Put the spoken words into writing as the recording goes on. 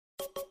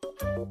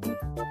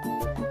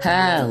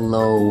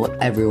Hello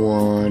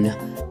everyone,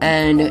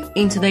 and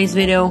in today's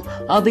video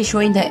I'll be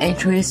showing the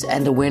entries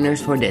and the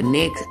winners for the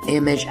Niick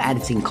Image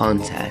Editing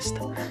Contest.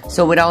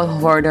 So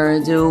without further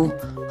ado,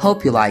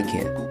 hope you like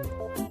it.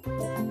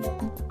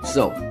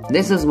 So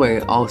this is where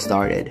it all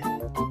started.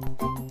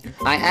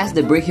 I asked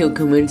the Brick Hill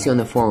community on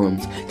the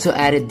forums to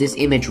edit this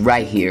image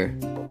right here.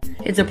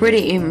 It's a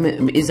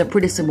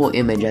pretty simple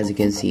image, as you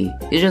can see.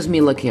 It's just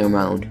me looking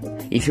around.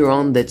 If you're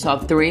on the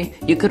top 3,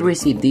 you could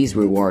receive these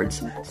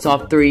rewards.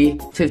 Top 3,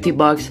 50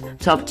 bucks,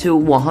 top 2,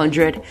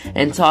 100,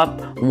 and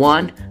top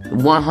 1,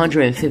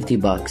 150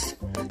 bucks.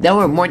 There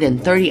were more than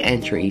 30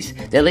 entries.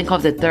 The link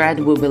of the thread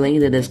will be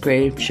linked in the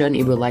description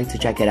if you'd like to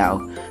check it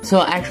out.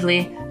 So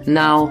actually,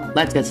 now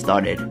let's get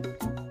started.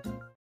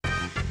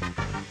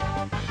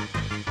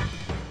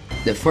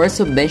 The first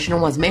submission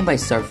was made by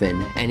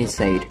Surfin, and it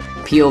said,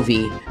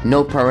 POV,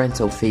 no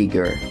parental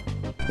figure.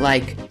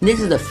 Like, this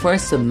is the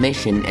first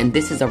submission and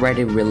this is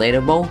already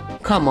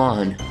relatable? Come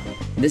on.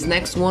 This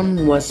next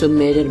one was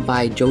submitted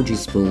by Joji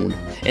Spoon,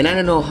 and I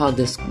don't know how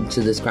to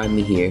describe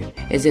me here.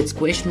 Is it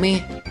squished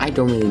me? I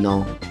don't really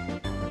know.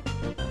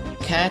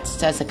 Cat's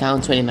Test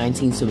Account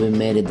 2019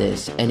 submitted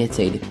this, and it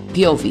said,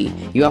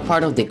 POV, you are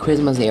part of the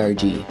Christmas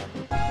ARG.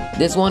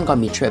 This one got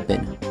me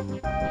tripping.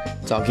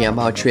 Talking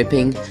about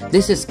tripping,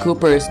 this is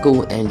Cooper's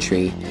school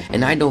entry,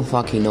 and I don't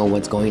fucking know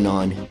what's going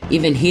on.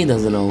 Even he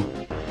doesn't know.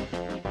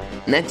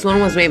 Next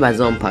one was made by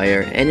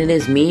Zompire, and it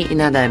is me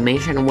in a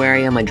dimension where I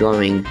am a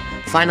drawing.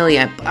 Finally,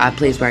 a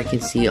place where I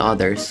can see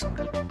others.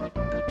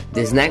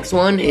 This next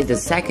one is the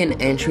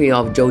second entry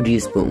of Joji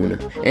Spoon,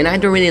 and I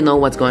don't really know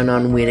what's going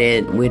on with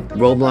it, with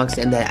Roblox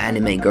and the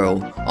anime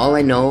girl. All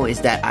I know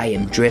is that I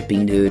am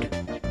dripping, dude.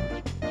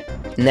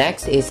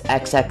 Next is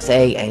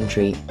XXA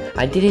entry.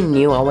 I didn't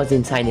knew I was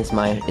inside his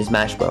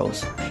Smash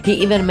Bros. He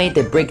even made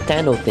the brick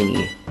candle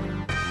thingy.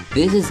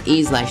 This is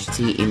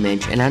E/T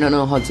image, and I don't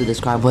know how to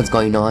describe what's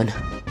going on.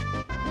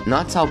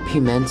 Not Sal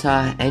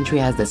Pimenta entry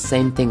has the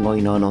same thing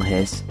going on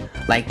his.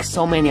 Like,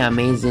 so many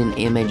amazing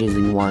images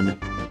in one.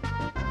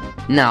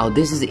 Now,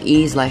 this is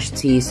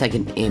E/T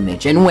second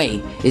image, and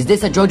wait, is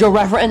this a JoJo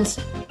reference?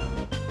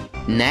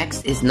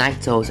 Next is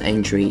Naito's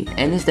entry,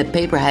 and it's the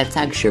paper head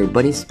texture,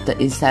 but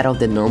instead of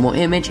the normal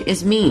image,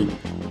 it's me.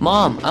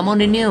 Mom, I'm on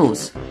the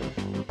news.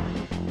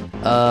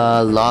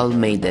 Lol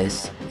made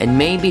this. And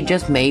maybe,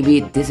 just maybe,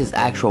 this is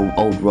actual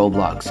old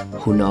Roblox.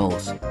 Who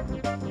knows?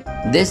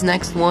 This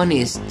next one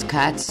is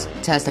Cat's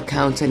Test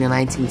Account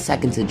 2019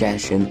 second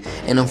suggestion,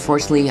 and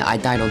unfortunately I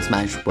died on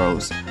Smash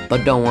Bros.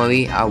 But don't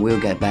worry, I will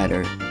get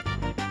better.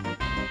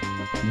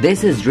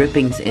 This is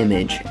Dripping's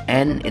image,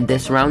 and the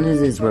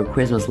surroundings were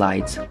Christmas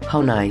lights.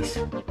 How nice.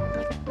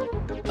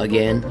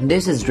 Again,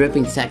 this is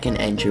Dripping's second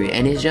entry,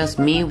 and it's just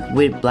me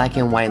with black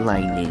and white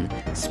lightning.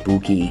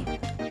 Spooky.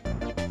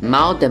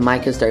 Mao the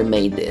Microstar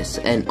made this,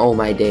 and oh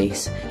my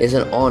days, it's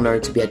an honor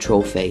to be a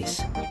troll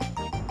face.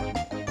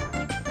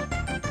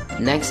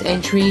 Next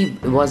entry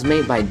was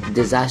made by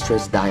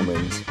Disastrous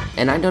Diamonds,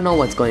 and I don't know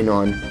what's going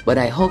on, but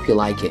I hope you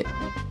like it.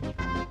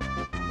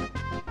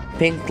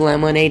 Pink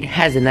Lemonade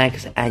has the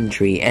next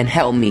entry, and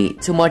help me,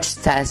 too much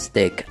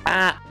static.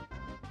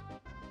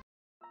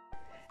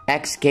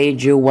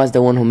 XKju was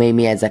the one who made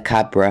me as a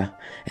Capra,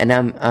 and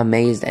I'm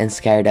amazed and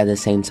scared at the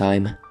same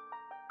time.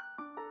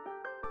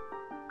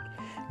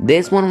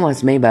 This one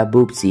was made by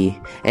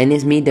Boopsy, and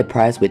is me the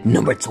prize with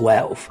number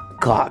 12,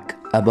 cock,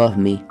 above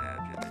me.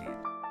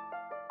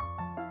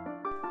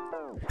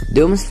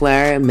 Doom's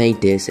Flare made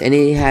this, and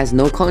it has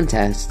no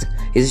contest,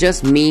 it's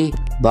just me,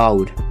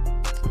 bald.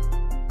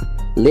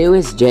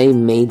 Lewis J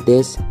made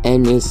this,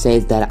 and it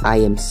says that I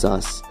am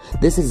sus.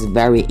 This is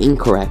very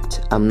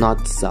incorrect, I'm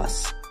not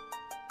sus.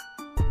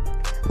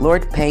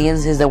 Lord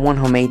Payans is the one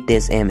who made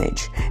this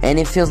image, and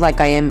it feels like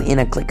I am in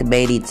a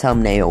clickbaity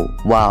thumbnail,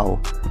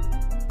 wow.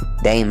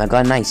 Damn, I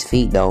got nice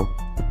feet though.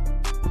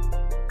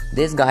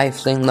 This guy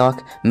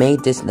Flintlock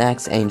made this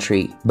next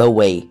entry, but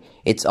wait,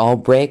 it's all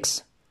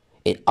bricks?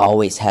 It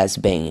always has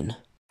been.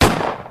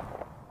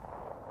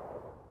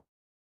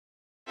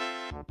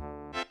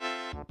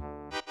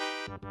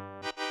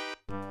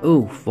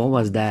 Oof, what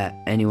was that?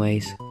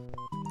 Anyways.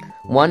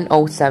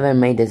 107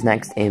 made this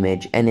next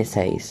image, and it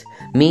says,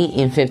 me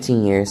in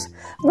 15 years.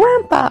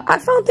 Grandpa, I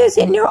found this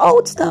in your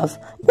old stuff.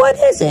 What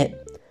is it?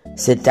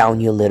 Sit down,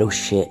 you little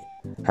shit.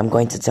 I'm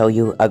going to tell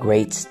you a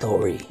great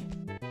story.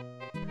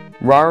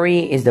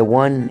 Rory is the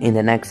one in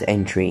the next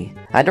entry.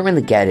 I don't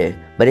really get it,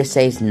 but it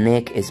says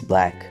Nick is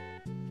black.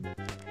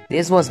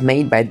 This was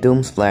made by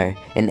Doomsflare,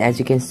 and as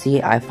you can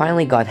see, I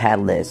finally got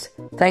headless.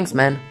 Thanks,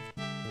 man.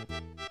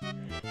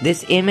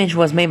 This image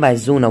was made by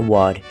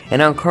Zunawad,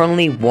 and I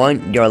currently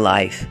want your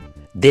life.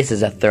 This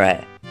is a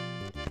threat.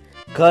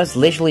 Cuz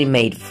literally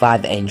made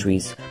 5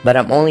 entries, but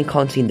I'm only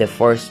counting the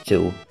first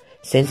 2,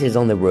 since it's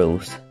on the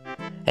rules.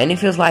 And it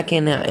feels like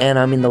I'm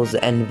in those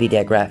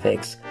Nvidia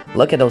graphics.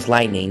 Look at those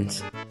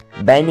lightnings.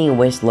 Benny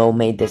Winslow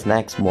made this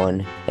next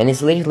one, and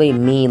it's literally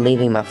me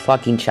leaving my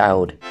fucking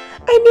child.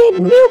 I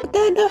need milk,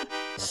 Dada.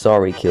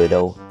 Sorry,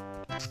 kiddo.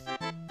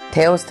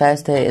 Tails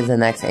Tester is the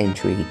next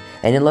entry,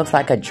 and it looks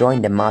like I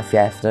joined the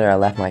mafia after I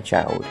left my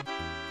child.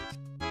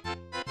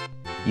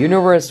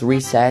 Universe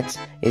Resets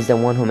is the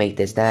one who made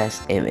this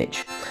nice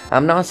image.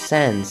 I'm not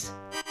Sans,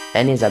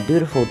 and it's a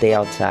beautiful day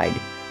outside.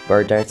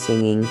 Birds are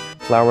singing,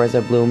 flowers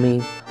are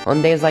blooming.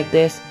 On days like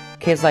this,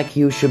 kids like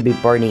you should be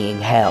burning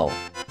in hell.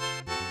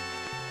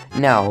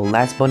 Now,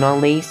 last but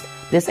not least,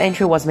 this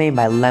entry was made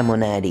by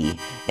Lemonade,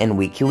 and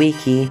Wiki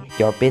Wiki,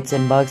 your bits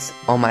and bugs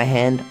on my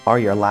hand are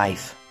your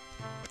life.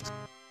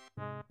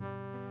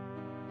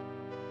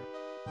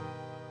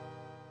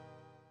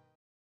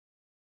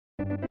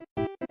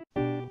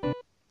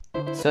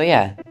 So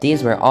yeah,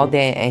 these were all the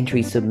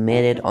entries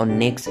submitted on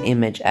Niick's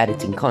Image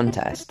Editing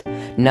Contest.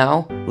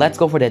 Now, let's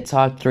go for the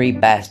top 3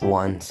 best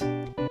ones.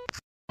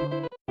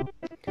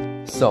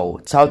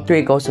 So, top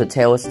 3 goes to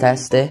Tails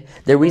Tested.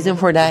 The reason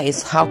for that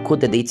is how cool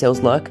the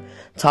details look.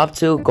 Top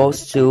 2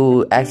 goes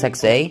to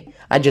XXA.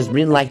 I just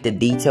really like the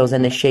details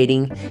and the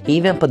shading. He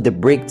even put the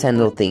brick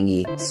tendril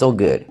thingy, so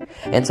good.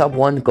 And top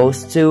 1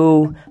 goes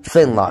to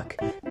Finlock.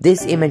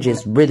 This image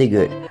is really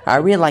good. I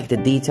really like the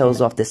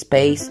details of the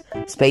space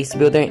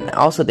builder, and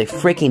also the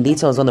freaking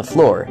details on the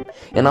floor.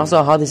 And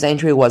also how this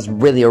entry was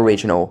really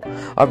original.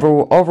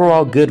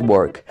 Overall good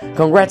work.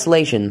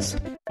 Congratulations!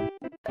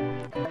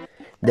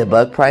 The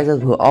bug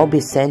prizes will all be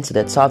sent to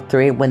the top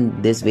 3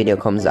 when this video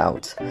comes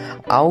out.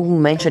 I'll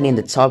mention in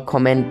the top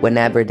comment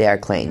whenever they are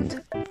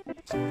claimed.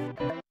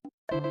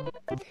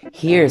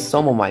 Here's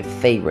some of my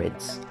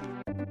favorites.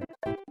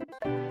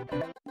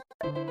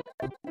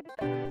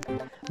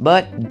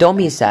 But don't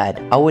be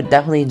sad, I would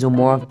definitely do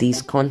more of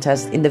these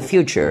contests in the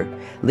future.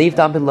 Leave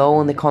down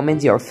below in the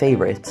comments your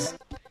favorites.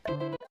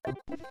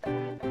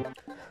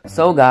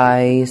 So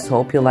guys,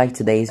 hope you liked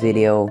today's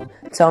video.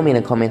 Tell me in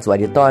the comments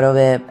what you thought of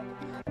it.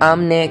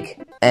 I'm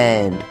Nick,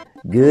 and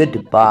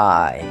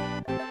goodbye.